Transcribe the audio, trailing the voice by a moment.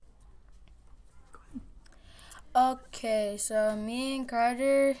Okay, so me and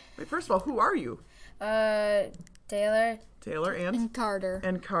Carter, Wait, first of all, who are you? Taylor. Taylor And Carter.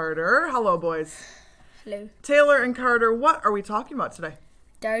 and Carter. Hello, boys. Hello. Taylor and Carter, what are we talking about today?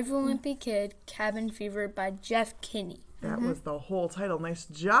 Diary of a Wimpy Kid, Cabin Fever by Jeff Kinney. That was the whole title. Nice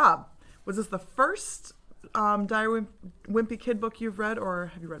job. Was this the first Diary Wimpy Kid book you've read, or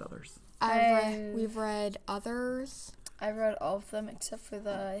have you read others? We've read others. I read all of them except for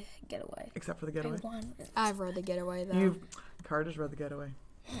the Getaway. Except for The Getaway. I've read The Getaway, though. Carter's read The Getaway.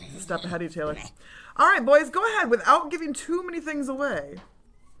 A step ahead of you, Taylor. All right, boys, go ahead. Without giving too many things away,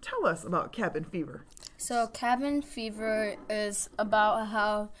 tell us about Cabin Fever. So Cabin Fever is about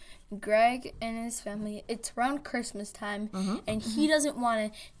how Greg and his family, it's around Christmas time, and he doesn't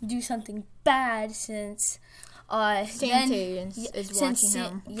want to do something bad since Santa is watching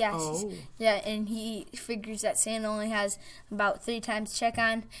him. Yes. Oh. Yeah, and he figures that Santa only has about 3 times to check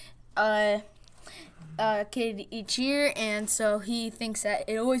on a kid each year, and so he thinks that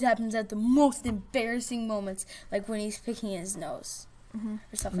it always happens at the most embarrassing moments, like when he's picking his nose or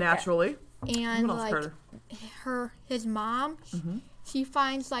stuff Naturally. And What else, like Carter? his mom, she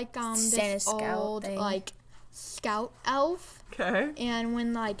finds like Santa this scout old thing. like scout elf, Okay. and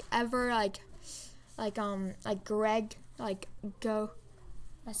when like Greg like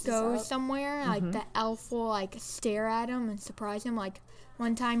goes somewhere, like the elf will like stare at him and surprise him. Like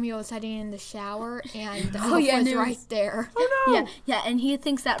one time he was heading in the shower and the elf was right there. Oh, no. Yeah, and he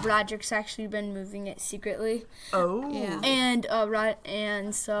thinks that Roderick's actually been moving it secretly. Oh. Yeah.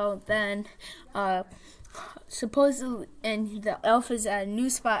 And so then supposedly, and the elf is at a new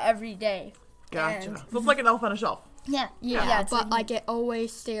spot every day. Gotcha. And- So it's like an elf on a shelf. Yeah, Yeah, it's but like it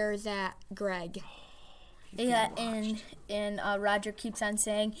always stares at Greg. Yeah, and Roger keeps on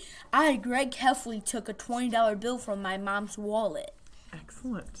saying, Greg Heffley took a $20 bill from my mom's wallet.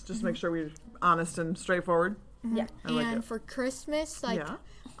 Excellent. Just make sure we're honest and straightforward. Yeah. I like And it. for Christmas, like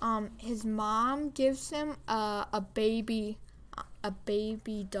Yeah. his mom gives him a baby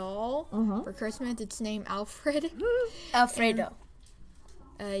doll for Christmas. It's named Alfred. Alfredo,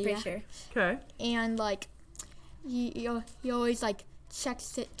 Yeah. pretty sure. Okay. And like he always like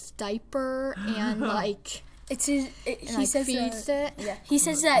checks its diaper and like He like says feeds it. Yeah, he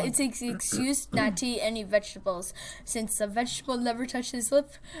says that it's an excuse not to eat any vegetables since the vegetable never touched his lip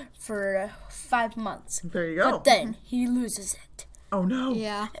for 5 months. There you go. But then he loses it. Oh, no.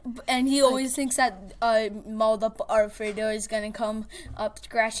 Yeah. And he always thinks that mauled up Alfredo is going to come up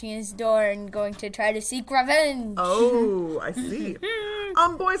scratching his door and going to try to seek revenge. Oh, I see.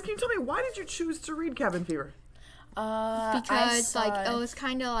 Boys, can you tell me, why did you choose to read Cabin Fever? Because like it was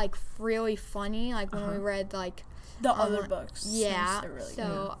kind of like really funny, like when we read like the other books. yeah, since they're really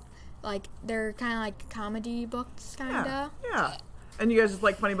so like they're kind of like comedy books, kind of. Yeah. And you guys just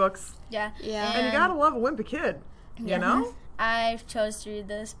like funny books? Yeah. Yeah. And you gotta love a wimpy kid, you know? I chose to read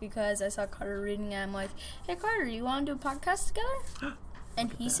this because I saw Carter reading it. I'm like, hey, Carter, you want to do a podcast together?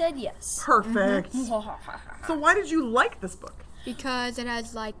 And he said yes. Perfect. So why did you like this book? Because it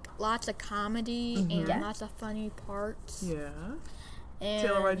has like lots of comedy and lots of funny parts. Yeah. And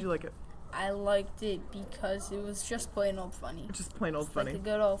Taylor, why did you like it? I liked it because it was just plain old funny. Just plain old Like funny. a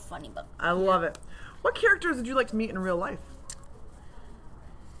good old funny book. I love it. What characters would you like to meet in real life?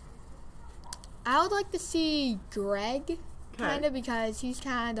 I would like to see Greg, Okay. kind of, because he's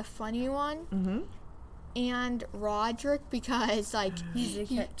kind of the funny one. Mm-hmm. And Roderick, because like He's a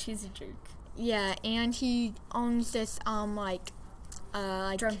jerk. yeah, and he owns this like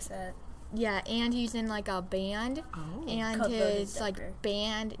Drum set. yeah, and he's in like a band, Oh. and Called Loaded his Diaper. like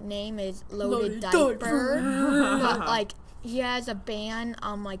band name is Loaded Loaded Diaper. But like he has a band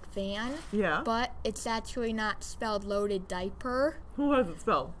like van, Yeah. but it's actually not spelled Loaded Diaper. What is it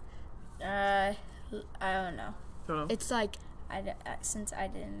spelled? I don't know. Don't know. It's like Since I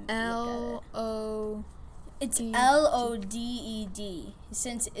didn't look at it. LO. It's LODED.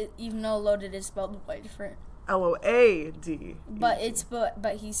 Since even though loaded is spelled quite different. LOAD. But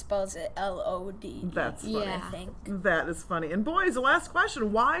he spells it LOD. That's funny. Yeah. I think. That is funny. And boys, the last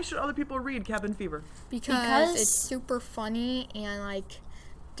question: why should other people read Cabin Fever? Because it's super funny and like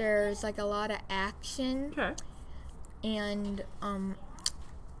there's like a lot of action Okay. and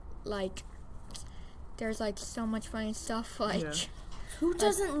like there's like so much funny stuff like Yeah. Who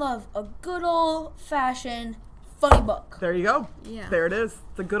doesn't love a good old fashioned funny book? There you go. Yeah. There it is.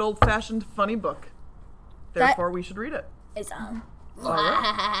 It's a good old-fashioned funny book. Therefore, we should read it. It's All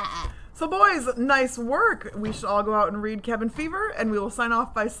right. So, boys, nice work. We should all go out and read Cabin Fever, and we will sign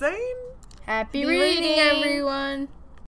off by saying... Happy reading. reading, everyone.